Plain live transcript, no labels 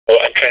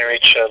trying to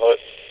reach Lloyd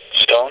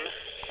Stone.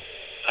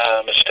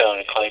 Ms. Stone,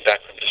 I'm calling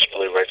back from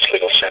Disability Rights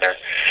Legal Center.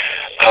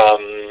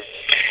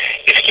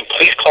 If you can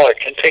please call our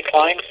intake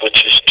line,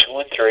 which is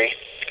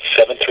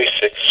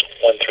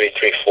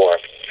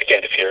 213-736-1334.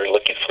 Again, if you're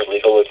looking for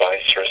legal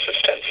advice or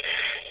assistance,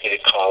 you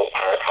need to call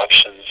our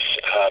options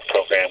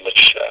program,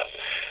 which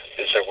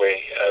is our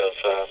way of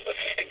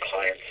assisting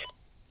clients.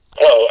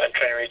 Hello, I'm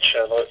trying to reach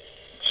Lloyd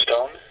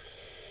Stone.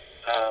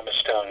 Ms.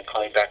 Stone, I'm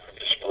calling back from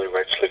Disability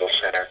Rights Legal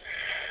Center.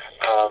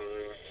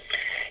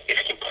 If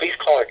you can please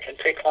call our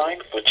intake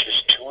line, which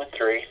is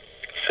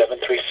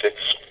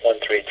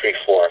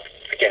 213-736-1334.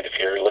 Again, if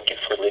you're looking